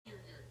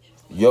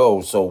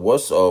Yo, so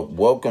what's up?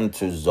 Welcome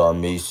to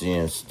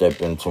Zarmesian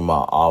Step Into My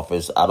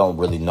Office. I don't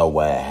really know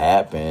what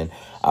happened.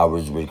 I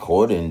was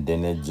recording,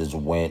 then it just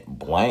went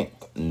blank.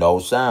 No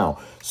sound.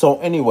 So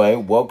anyway,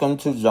 welcome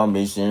to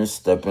Zarmesian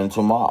Step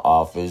Into My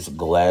Office.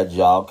 Glad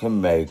y'all can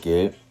make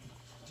it.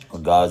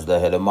 God's the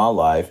head of my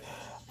life.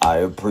 I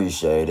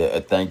appreciate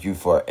it. Thank you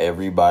for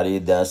everybody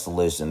that's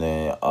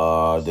listening.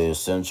 The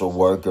essential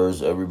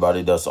workers,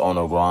 everybody that's on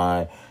the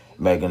grind,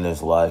 making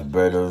this life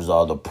better,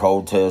 all the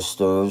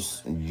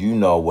protesters. You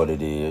know what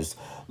it is.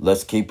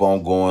 Let's keep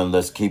on going.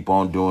 Let's keep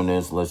on doing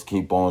this. Let's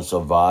keep on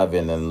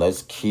surviving. And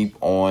let's keep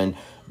on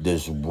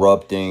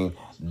disrupting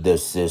the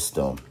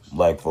system.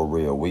 Like, for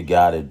real. We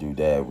got to do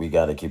that. We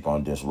got to keep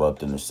on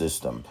disrupting the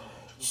system.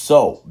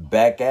 So,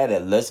 back at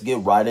it. Let's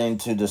get right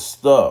into the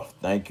stuff.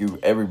 Thank you,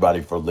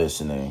 everybody, for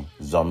listening.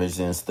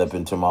 Zarmesian Step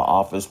Into My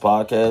Office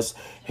podcast.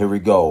 Here we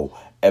go.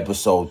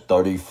 Episode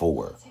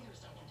 34.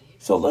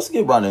 So, let's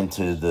get right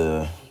into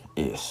the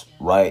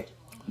right?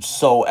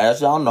 So,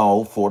 as y'all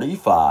know,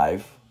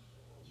 45,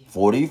 he,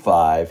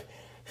 45,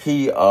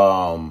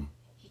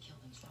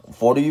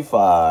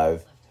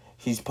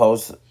 he's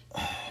supposed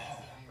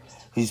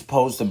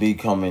to be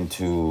coming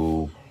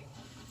to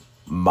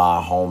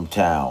my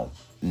hometown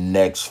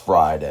next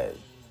Friday.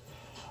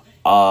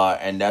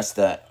 And that's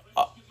the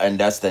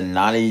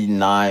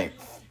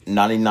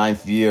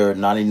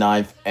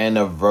 99th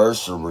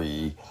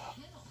anniversary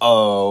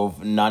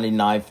of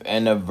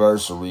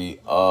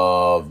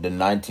the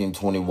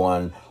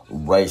 1921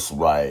 race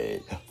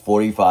riot.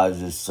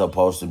 45 is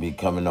supposed to be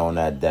coming on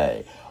that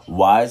day.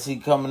 Why is he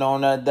coming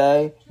on that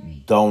day?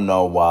 Don't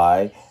know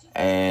why.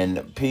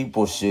 And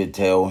people should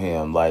tell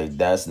him, like,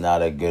 that's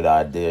not a good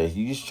idea.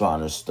 He's trying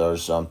to stir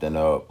something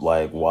up.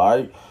 Like,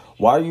 why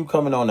are you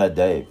coming on that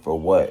day? For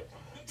what?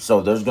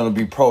 So there's going to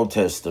be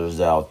protesters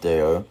out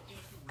there.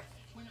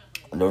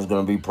 There's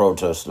going to be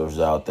protesters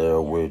out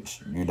there,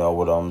 which, you know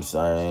what I'm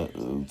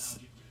saying?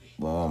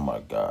 Oh,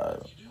 my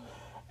God.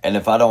 And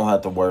if I don't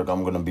have to work,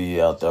 I'm going to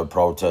be out there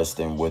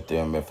protesting with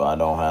them if I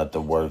don't have to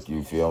work,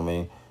 you feel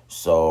me?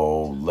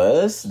 So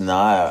let's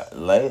not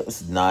let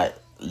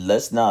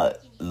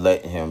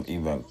him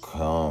even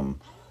come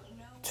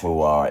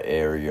to our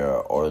area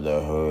or the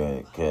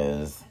hood,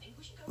 because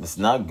it's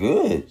not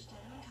good.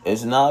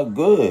 It's not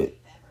good.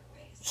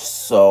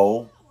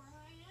 So,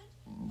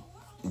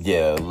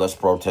 yeah, let's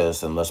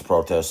protest, and let's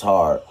protest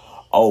hard.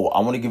 Oh, I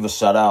want to give a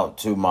shout out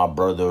to my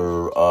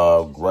brother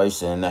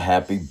Grayson.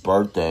 Happy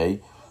birthday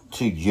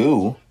to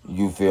you.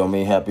 You feel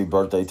me? Happy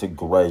birthday to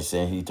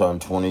Grayson. He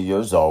turned 20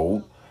 years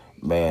old.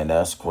 Man,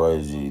 that's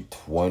crazy.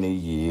 20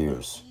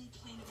 years.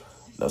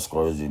 That's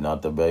crazy.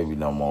 Not the baby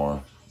no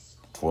more.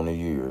 20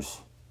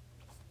 years.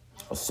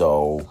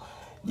 So,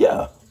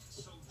 yeah.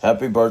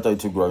 Happy birthday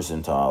to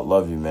Grayson Todd.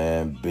 Love you,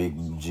 man.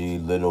 Big G,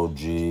 little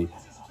G.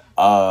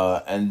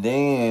 And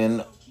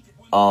then,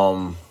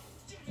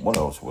 what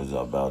else was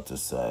I about to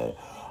say?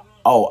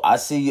 Oh, I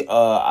see,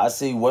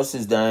 what's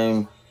his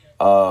name?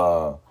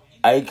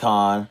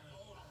 Akon.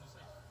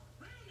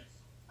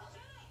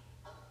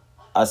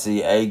 I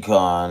see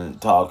Akon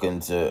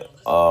talking to,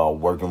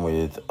 working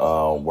with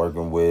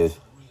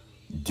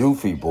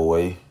Doofy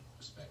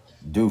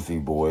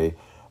Boy,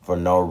 for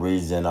no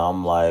reason.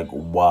 I'm like,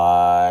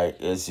 why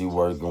is he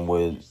working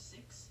with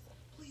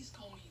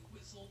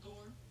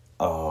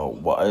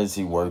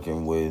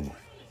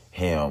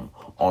him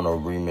on a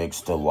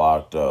remix to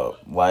Locked Up?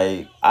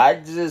 Like, I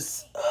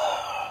just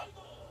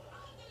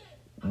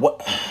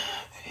what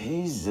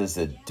he's just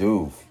a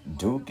doof.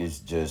 Duke is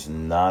just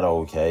not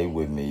okay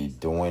with me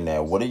doing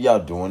that. What are y'all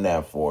doing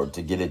that for?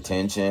 To get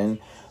attention?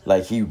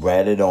 Like, he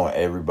ratted on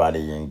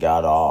everybody and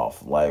got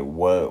off. Like,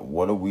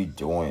 what are we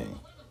doing?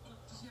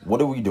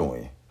 What are we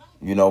doing?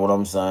 You know what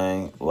I'm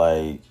saying?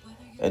 Like,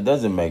 it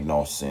doesn't make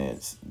no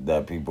sense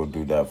that people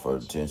do that for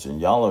attention.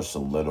 Y'all are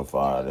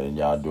solidified, and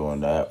y'all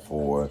doing that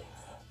for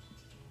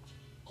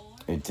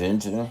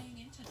attention?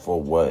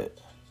 For what?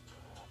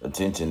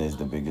 Attention is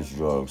the biggest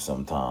drug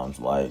sometimes.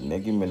 Like,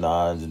 Nicki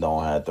Minaj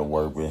don't have to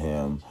work with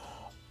him.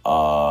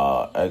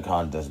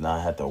 Akon does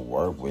not have to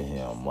work with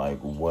him. Like,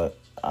 what?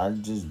 I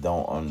just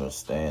don't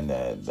understand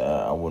that.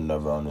 I will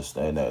never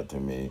understand that to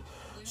me.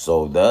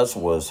 So that's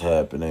what's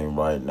happening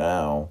right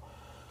now.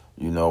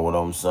 You know what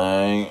I'm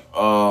saying?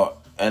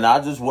 And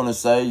I just want to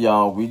say,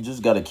 y'all, we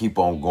just got to keep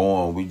on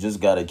going. We just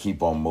got to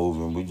keep on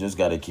moving. We just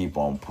got to keep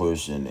on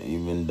pushing.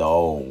 Even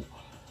though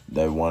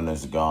that one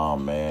is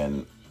gone,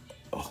 man.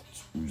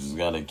 We just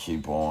got to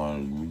keep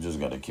on. We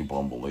just got to keep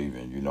on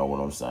believing. You know what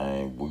I'm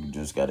saying? We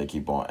just got to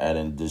keep on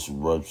adding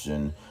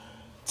disruption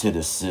to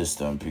the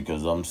system,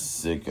 because I'm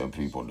sick of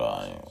people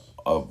dying.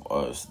 Of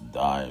us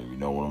dying, you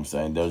know what I'm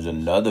saying? There's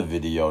another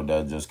video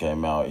that just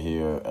came out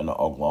here in the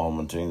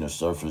Oklahoma team that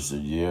surfaced a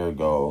year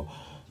ago,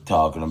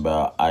 talking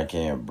about I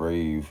can't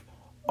breathe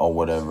or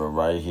whatever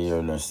right here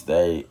in the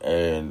state,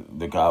 and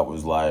the cop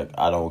was like,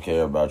 I don't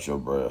care about your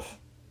breath.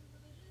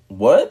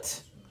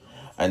 What?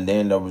 And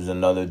then there was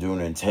another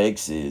dude in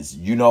Texas.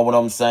 You know what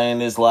I'm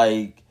saying? It's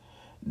like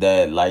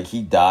that, like,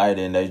 he died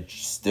and they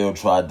still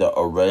tried to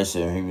arrest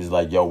him. He was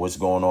like, yo, what's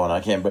going on? I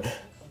can't breathe.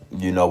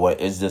 You know what?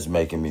 It's just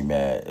making me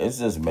mad. It's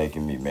just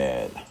making me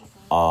mad.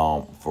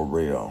 For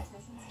real.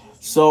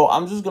 So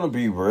I'm just gonna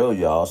be real,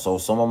 y'all. So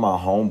some of my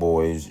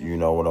homeboys, you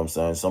know what I'm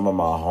saying? Some of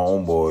my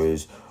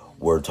homeboys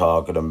were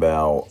talking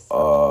about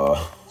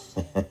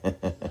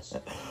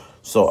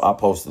so I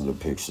posted a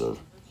picture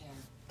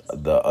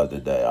the other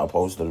day. I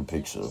posted a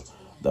picture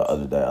the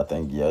other day, I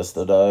think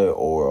yesterday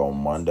or on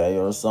Monday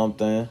or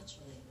something.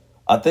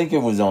 I think it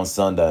was on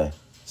Sunday.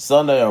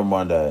 Sunday or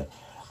Monday.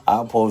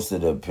 I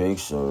posted a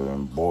picture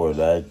and boy,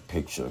 that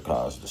picture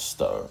caused a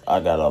stir. I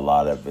got a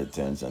lot of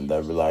attention. They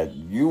were like,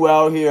 you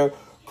out here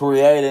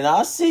creating.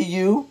 I see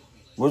you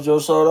with your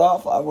shirt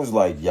off. I was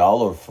like,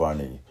 y'all are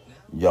funny.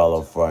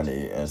 Y'all are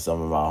funny. And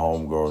some of my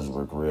homegirls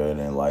were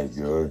creating like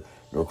you're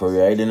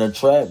creating a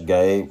trap,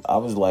 Gabe. I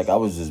was like, I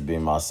was just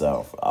being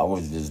myself. I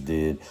was just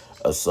did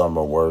a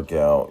summer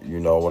workout.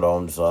 You know what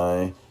I'm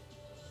saying?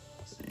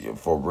 Yeah,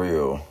 for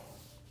real.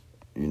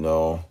 You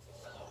know.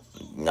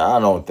 I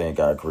don't think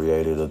I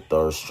created a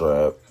thirst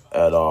trap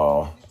at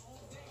all.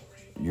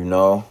 You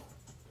know?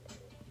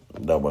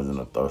 That wasn't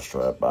a thirst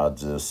trap. I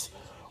just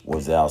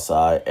was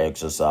outside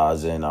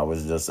exercising. I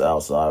was just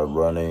outside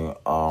running.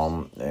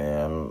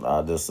 And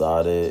I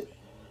decided,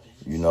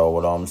 you know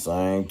what I'm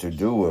saying, to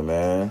do it,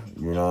 man.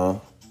 You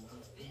know?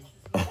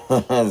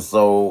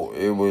 So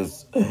it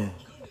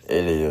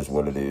is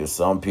what it is.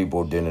 Some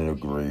people didn't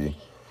agree.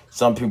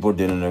 Some people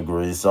didn't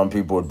agree. Some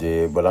people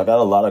did. But I got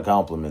a lot of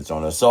compliments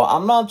on it. So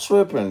I'm not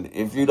tripping.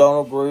 If you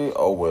don't agree,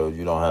 oh well,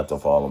 you don't have to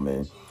follow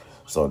me.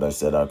 So they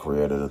said I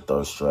created a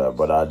thirst trap,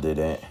 but I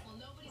didn't.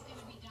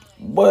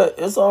 But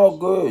it's all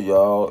good,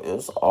 y'all.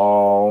 It's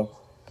all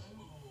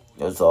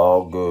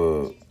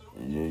good.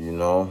 You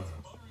know?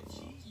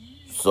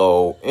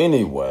 So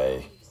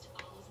anyway,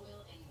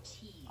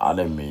 I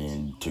didn't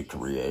mean to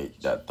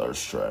create that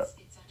thirst trap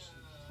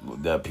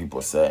that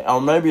people say. Oh,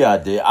 maybe I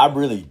did. I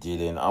really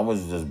didn't. I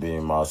was just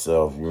being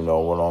myself. You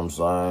know what I'm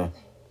saying?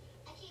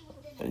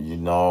 You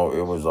know,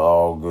 it was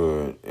all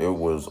good. It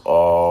was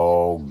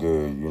all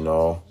good, you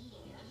know?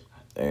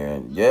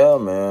 And yeah,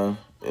 man,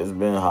 it's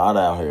been hot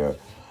out here.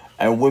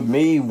 And with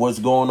me, what's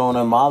going on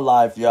in my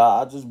life,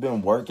 y'all, I just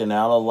been working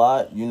out a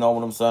lot. You know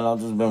what I'm saying?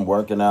 I've just been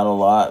working out a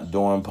lot,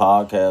 doing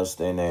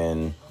podcasting,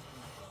 and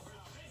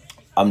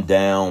I'm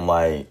down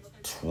like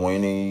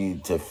 20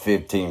 to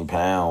 15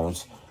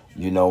 pounds.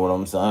 You know what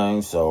I'm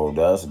saying? So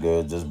that's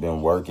good. Just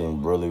been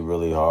working really,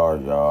 really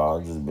hard, y'all.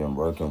 Just been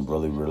working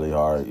really, really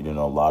hard. Eating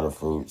a lot of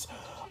fruits,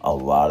 a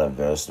lot of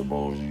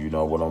vegetables. You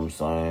know what I'm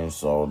saying?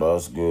 So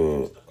that's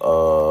good.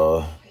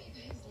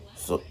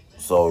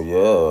 So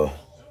yeah,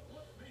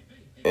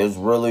 it's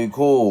really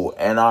cool.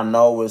 And I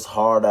know it's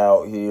hard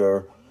out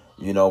here.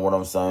 You know what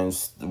I'm saying?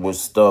 With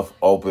stuff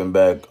open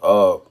back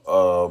up.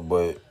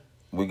 But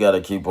we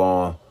gotta keep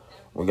on.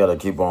 We gotta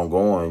keep on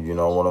going. You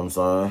know what I'm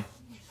saying?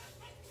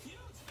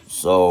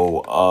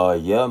 So,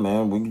 yeah,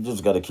 man, we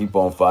just got to keep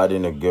on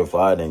fighting a good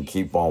fight and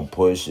keep on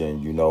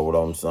pushing, you know what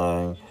I'm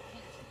saying?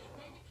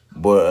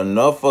 But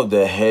enough of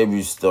the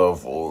heavy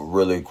stuff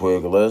really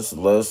quick.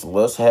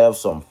 Let's have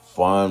some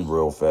fun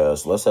real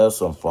fast. Let's have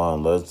some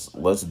fun.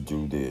 Let's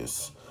do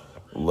this.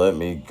 Let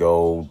me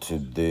go to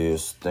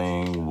this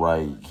thing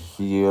right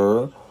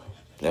here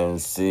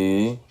and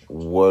see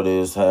what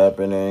is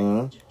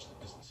happening.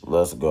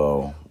 Let's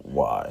go.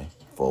 Why?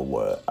 For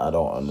what? I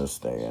don't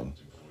understand.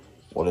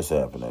 What is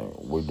happening?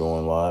 We're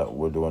doing live?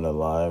 We're doing it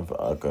live?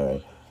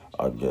 Okay,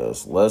 I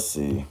guess. Let's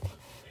see.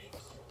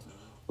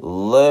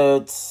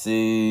 We're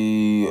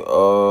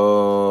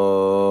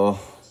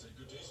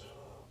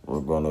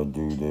gonna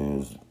do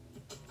this.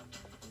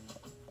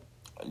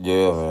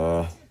 Yeah,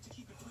 man.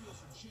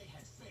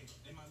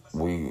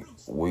 We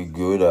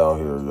good out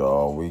here,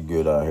 y'all. We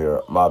good out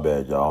here. My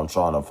bad, y'all. I'm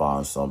trying to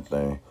find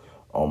something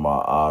on my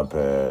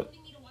iPad.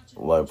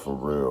 Like, for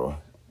real.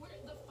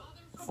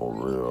 For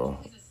real.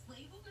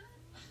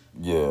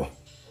 Yeah.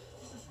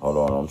 Hold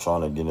on. I'm trying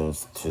to get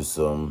into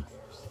some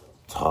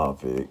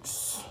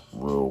topics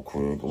real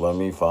quick. Let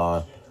me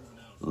find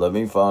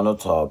a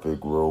topic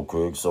real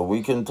quick so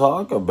we can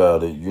talk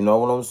about it. You know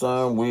what I'm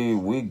saying?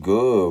 We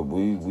good.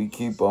 We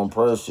keep on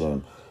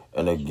pressing.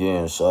 And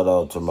again, shout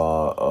out to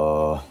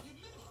my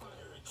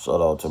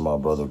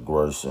brother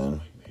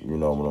Grayson. You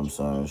know what I'm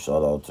saying?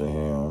 Shout out to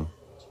him.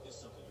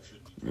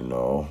 You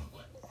know.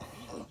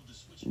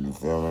 You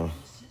feel me?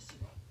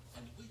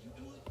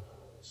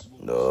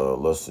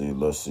 Let's see.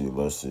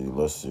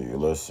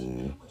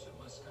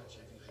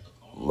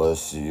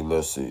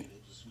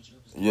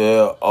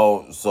 Yeah,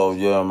 so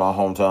yeah, my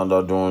hometown,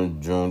 they're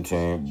doing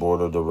Juneteenth, board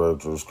of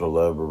directors,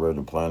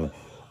 collaborative planning.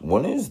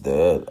 When is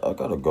that? I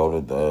gotta go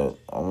to that.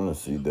 I wanna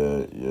see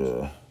that,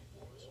 yeah.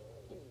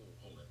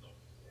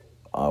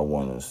 I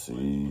wanna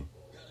see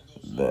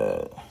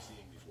that.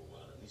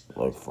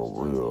 Like,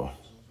 for real.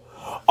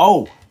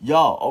 Oh,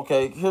 y'all,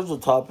 okay, here's a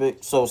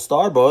topic. So,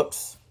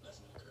 Starbucks.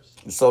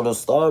 So, the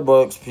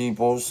Starbucks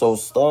people,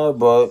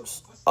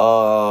 Starbucks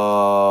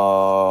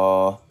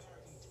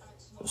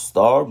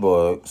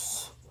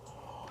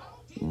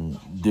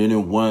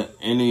didn't want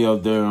any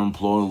of their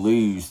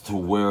employees to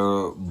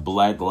wear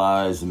Black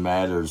Lives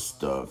Matter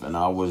stuff. And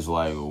I was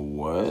like,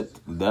 what?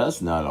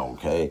 That's not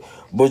okay.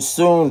 But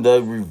soon they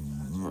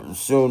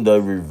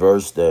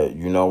reversed that.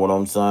 You know what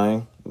I'm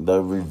saying? They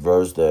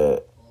reversed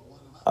that,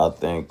 I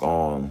think,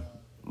 on,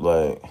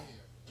 like,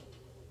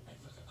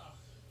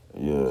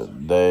 yeah,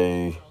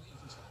 they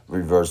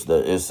reversed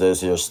that. It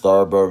says here,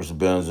 Starbucks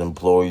bans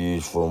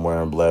employees from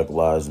wearing Black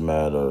Lives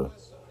Matter.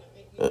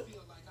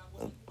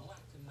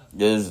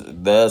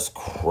 That's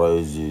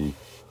crazy.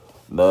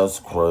 That's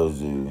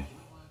crazy.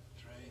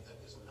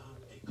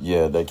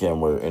 Yeah, they can't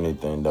wear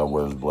anything that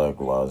wears Black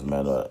Lives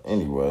Matter.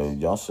 Anyway,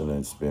 y'all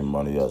shouldn't spend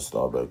money at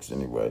Starbucks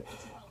anyway,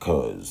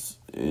 cause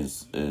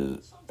it's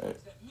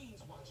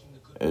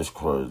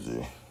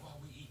crazy.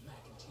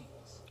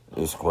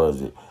 It's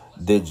crazy.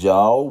 Did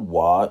y'all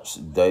watch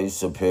Dave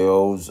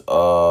Chappelle's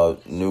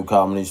new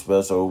comedy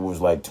special? It was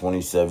like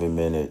 27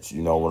 minutes.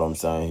 You know what I'm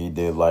saying? He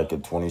did like a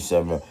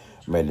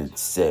 27-minute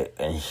set,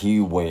 and he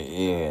went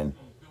in.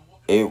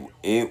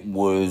 It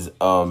was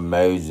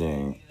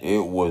amazing.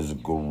 It was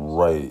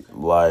great.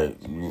 Like,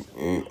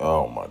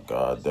 oh my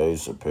God, Dave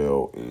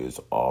Chappelle is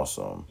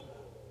awesome.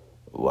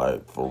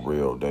 Like, for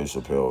real, Dave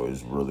Chappelle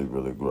is really,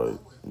 really great.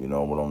 You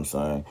know what I'm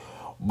saying?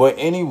 But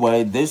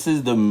anyway, this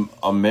is the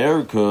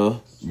America,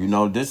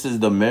 this is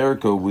the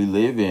America we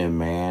live in,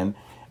 man.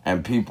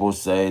 And people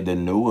say the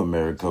new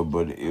America,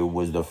 but it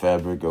was the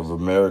fabric of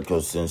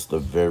America since the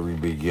very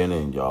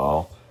beginning,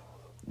 y'all.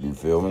 You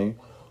feel me?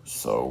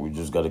 So we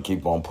just got to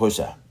keep on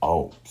pushing.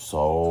 Oh,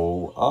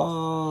 so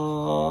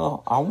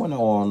I went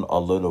on a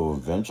little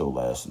adventure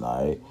last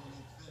night.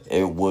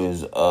 It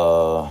was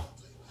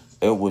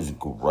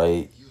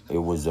great. It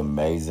was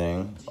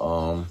amazing.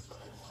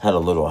 Had a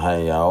little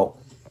hangout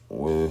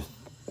with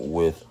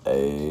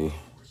a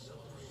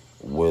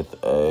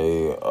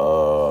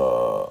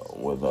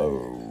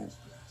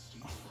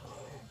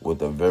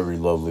very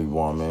lovely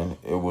woman.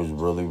 It was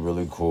really,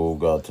 really cool.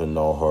 Got to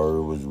know her.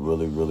 It was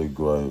really, really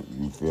great.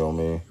 You feel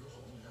me?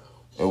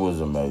 It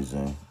was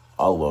amazing.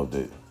 I loved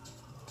it.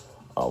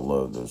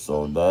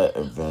 So that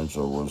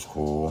adventure was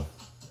cool.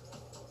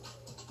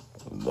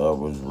 That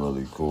was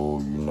really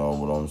cool. You know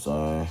what I'm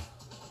saying?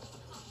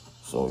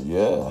 So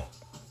yeah,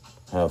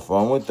 have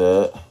fun with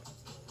that.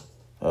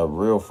 Have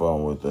real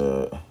fun with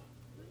that.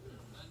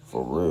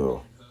 For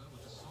real.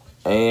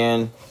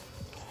 And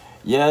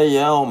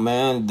yeah,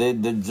 man. They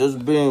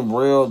just being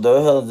real.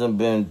 There hasn't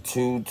been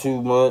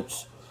too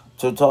much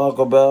to talk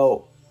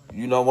about.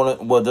 You know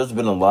what? Well, there's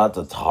been a lot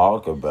to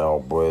talk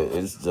about, but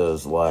it's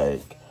just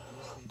like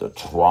the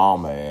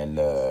trauma and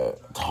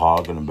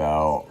talking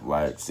about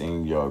like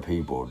seeing your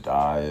people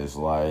die is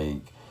like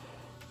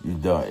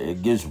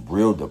it gets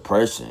real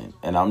depression,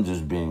 and I'm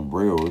just being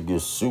real. It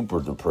gets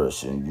super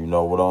depression. You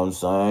know what I'm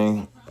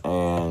saying?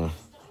 And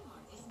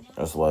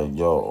it's like,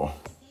 yo,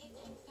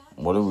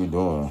 what are we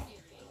doing?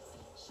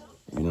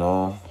 You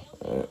know,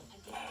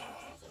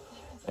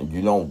 and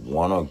you don't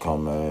want to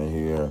come in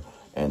here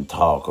and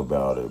talk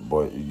about it,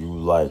 but you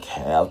like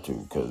have to,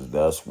 because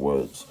that's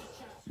what's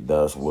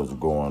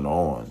going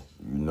on.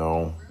 You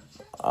know,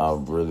 I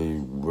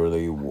really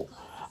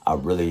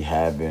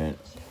haven't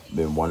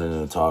been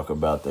wanting to talk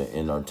about the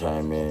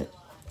entertainment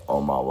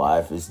of my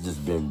life. It's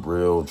just been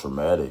real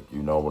traumatic.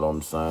 You know what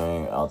I'm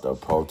saying? Out there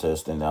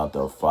protesting, out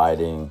there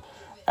fighting,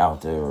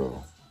 out there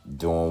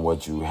doing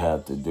what you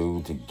have to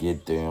do to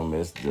get them.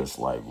 It's just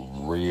like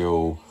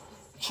real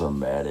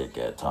traumatic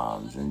at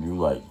times, and you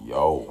like,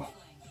 yo,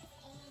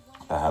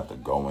 I have to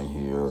go in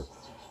here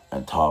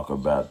and talk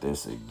about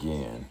this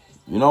again.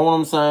 You know what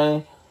I'm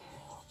saying?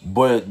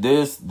 But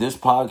this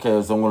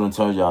podcast, I'm going to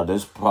tell y'all,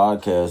 this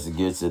podcast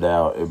gets it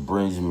out. It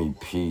brings me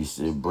peace.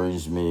 It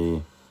brings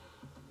me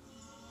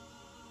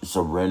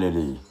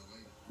serenity,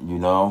 you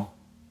know?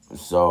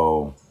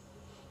 So,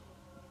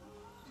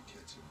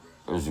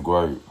 it's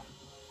great.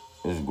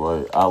 It's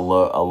great. I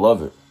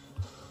love it.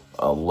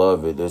 I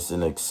love it. It's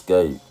an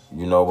escape.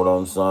 You know what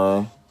I'm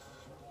saying?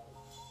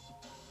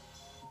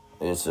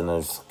 It's an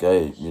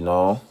escape, you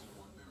know?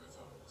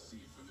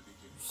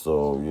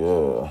 So,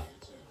 yeah.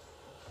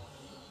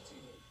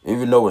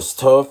 Even though it's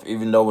tough,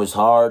 even though it's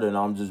hard, and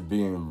I'm just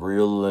being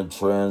real and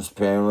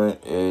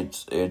transparent,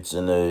 it's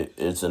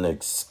an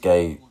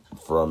escape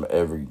from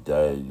every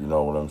day. You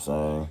know what I'm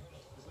saying?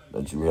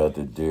 That you have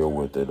to deal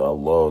with it. I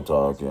love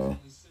talking.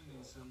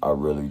 I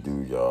really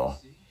do, y'all.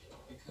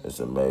 It's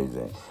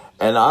amazing.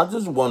 And I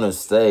just want to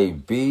say,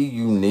 be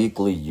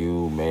uniquely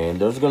you, man.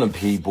 There's going to be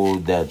people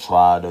that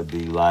try to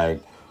be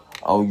like,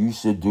 oh, you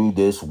should do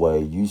this way.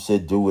 You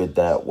should do it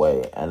that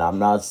way. And I'm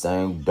not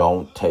saying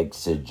don't take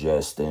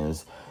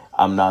suggestions.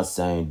 I'm not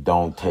saying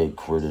don't take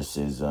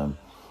criticism.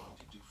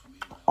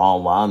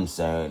 All I'm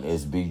saying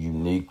is be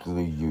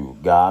uniquely you.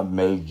 God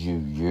made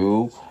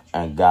you,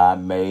 and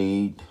God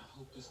made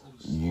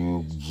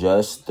you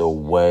just the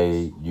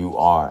way you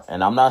are.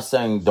 And I'm not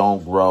saying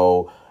don't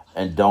grow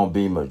and don't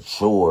be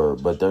mature,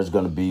 but there's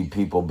going to be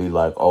people be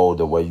like, oh,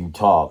 the way you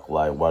talk,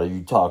 like, why do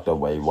you talk that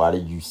way? Why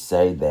did you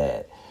say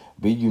that?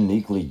 Be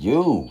uniquely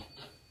you.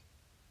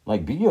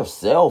 Like, be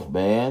yourself,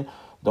 man.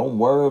 Don't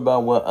worry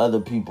about what other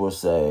people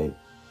say.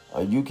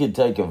 You can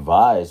take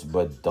advice,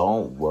 but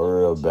don't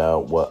worry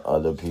about what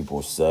other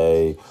people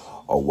say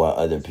or what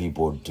other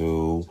people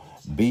do.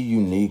 Be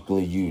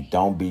uniquely you.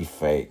 Don't be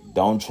fake.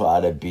 Don't try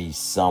to be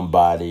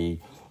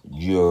somebody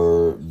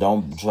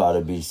don't try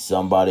to be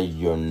somebody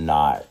you're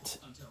not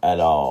at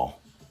all.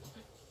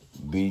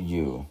 Be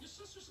you.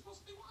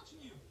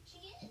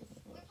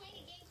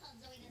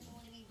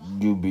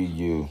 You be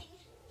you.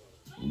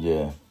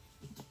 Yeah.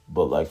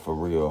 But like for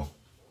real.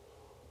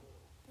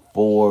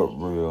 For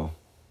real.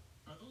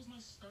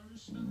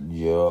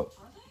 Yup.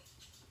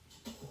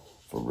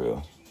 For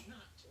real.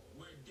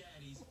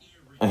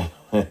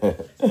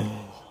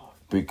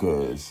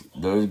 Because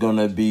there's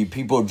gonna be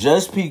people,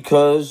 just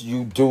because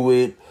you do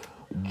it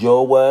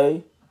your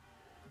way,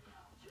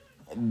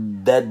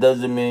 that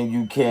doesn't mean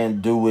you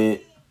can't do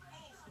it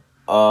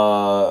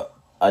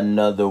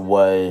another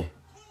way.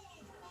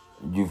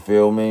 You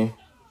feel me?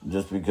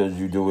 Just because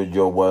you do it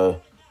your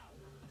way,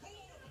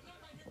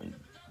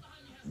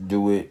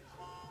 do it.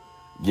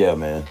 Yeah,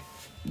 man.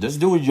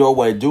 Just do it your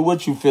way. Do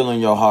what you feel in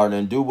your heart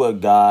and do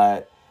what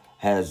God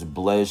has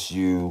blessed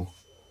you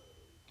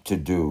to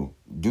do.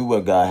 Do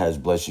what God has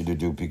blessed you to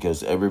do,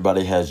 because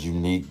everybody has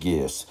unique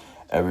gifts.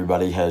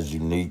 Everybody has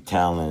unique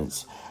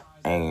talents.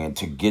 And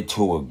to get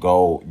to a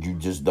goal, you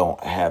just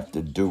don't have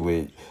to do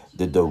it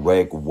the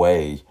direct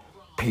way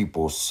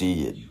people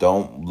see it.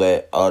 Don't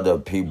let other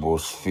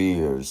people's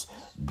fears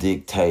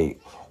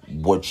dictate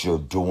what you're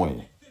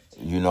doing.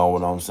 You know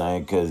what I'm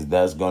saying? Because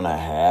that's going to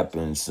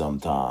happen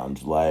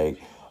sometimes. Like,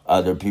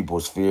 other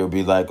people's fear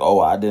be like, oh,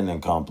 I didn't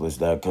accomplish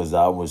that because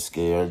I was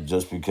scared.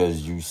 Just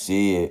because you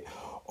see it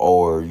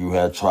or you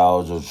had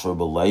trials or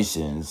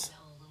tribulations,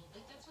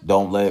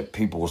 don't let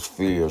people's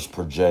fears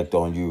project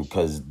on you,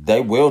 because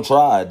they will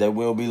try. They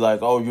will be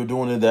like, oh, you're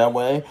doing it that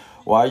way?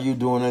 Why are you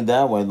doing it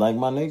that way? Like,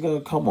 my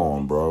nigga, come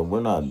on, bro.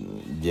 We're not,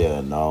 yeah,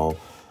 no.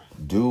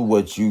 Do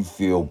what you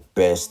feel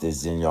best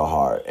is in your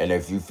heart. And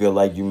if you feel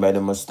like you made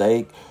a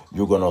mistake,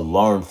 you're going to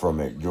learn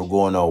from it. You're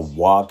going to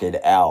walk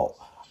it out.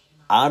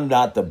 I'm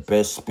not the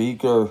best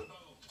speaker.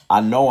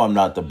 I know I'm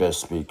not the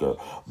best speaker.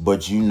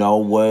 But you know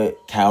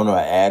what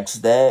counteracts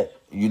that?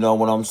 You know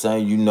what I'm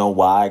saying? You know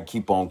why I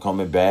keep on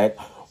coming back?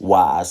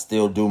 Why I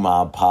still do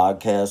my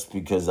podcast?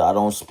 Because I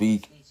don't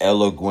speak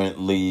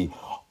eloquently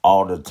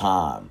all the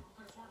time.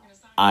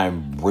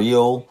 I'm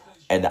real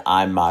and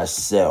I'm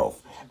myself.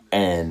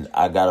 And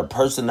I got a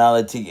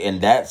personality, and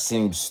that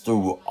seems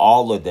through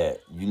all of that.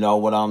 You know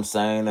what I'm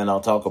saying? And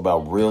I'll talk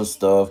about real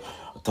stuff.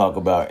 I'll talk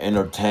about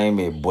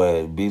entertainment,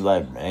 but be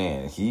like,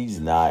 man, he's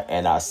not.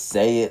 And I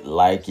say it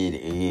like it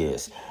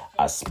is.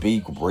 I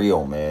speak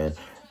real, man.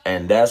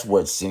 And that's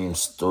what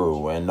seems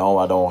through. And no,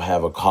 I don't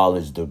have a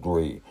college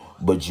degree.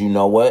 But you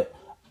know what?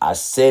 I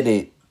said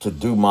it to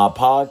do my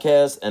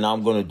podcast, and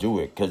I'm going to do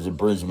it because it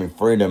brings me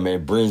freedom.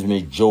 It brings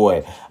me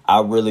joy.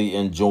 I really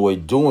enjoy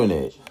doing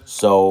it.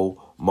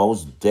 So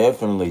most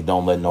definitely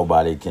don't let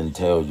nobody can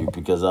tell you,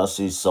 because I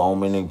see so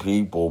many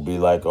people be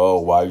like, oh,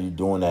 why are you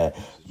doing that?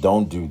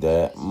 Don't do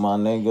that. My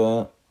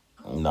nigga,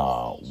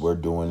 nah, we're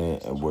doing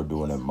it, and we're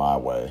doing it my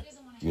way.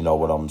 You know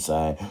what I'm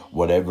saying?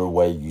 Whatever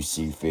way you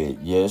see fit.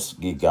 Yes,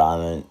 get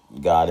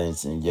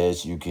guidance, and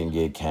yes, you can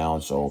get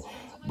counsel,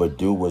 but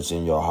do what's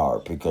in your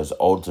heart, because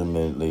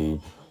ultimately,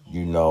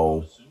 you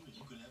know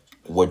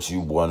what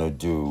you want to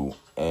do,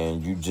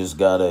 and you just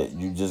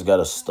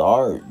gotta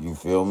start. You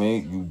feel me?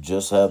 You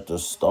just have to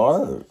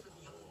start,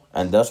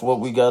 and that's what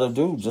we gotta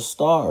do. Just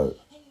start,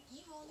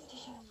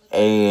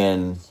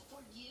 and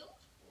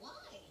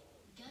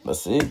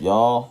that's it,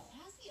 y'all.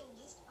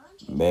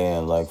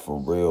 Man, like for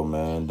real,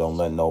 man. Don't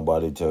let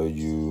nobody tell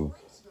you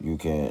you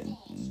can't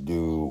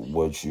do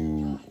what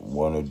you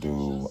want to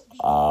do.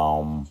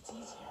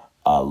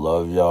 I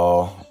love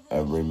y'all,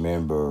 and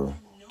remember,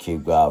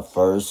 keep God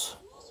first.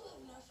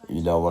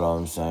 You know what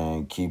I'm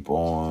saying? Keep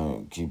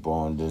on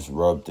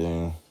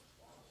disrupting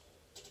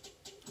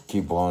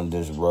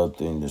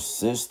the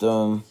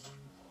system.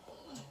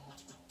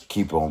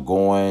 Keep on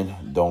going.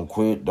 Don't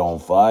quit.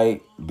 Don't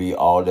fight. Be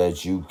all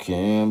that you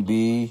can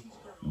be.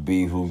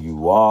 Be who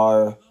you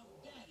are.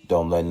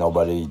 Don't let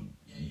nobody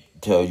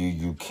tell you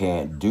you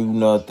can't do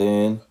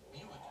nothing.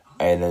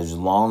 And as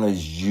long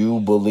as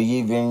you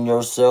believe in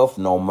yourself,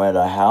 no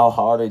matter how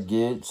hard it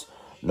gets,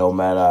 no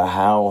matter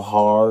how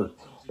hard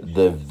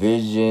the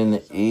vision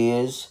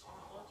is,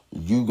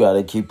 you got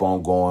to keep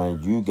on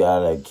going. You got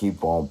to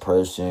keep on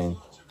pressing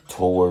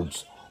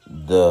towards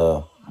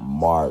the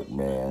mark,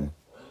 man.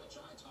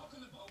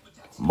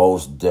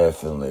 Most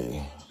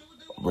definitely.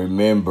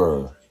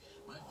 Remember,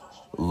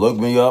 look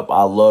me up.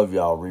 I love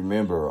y'all.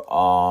 Remember,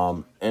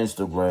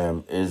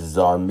 Instagram is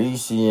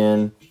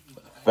Zarmesian.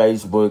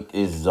 Facebook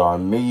is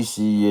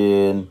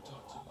Zarmesian.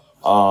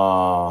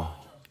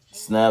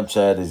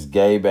 Snapchat is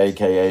Gabe,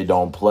 aka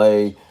Don't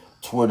Play.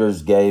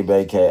 Twitter's Gabe,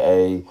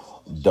 aka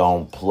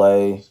Don't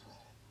Play.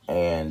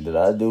 And did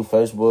I do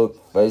Facebook?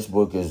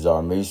 Facebook is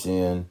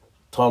Zarmesian.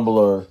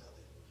 Tumblr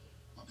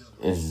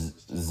is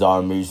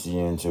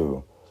Zarmesian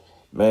too.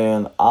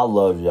 Man, I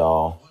love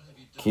y'all.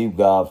 Keep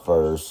God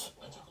first.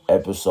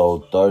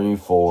 Episode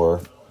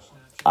 34.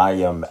 I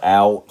am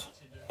out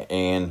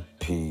and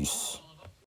peace.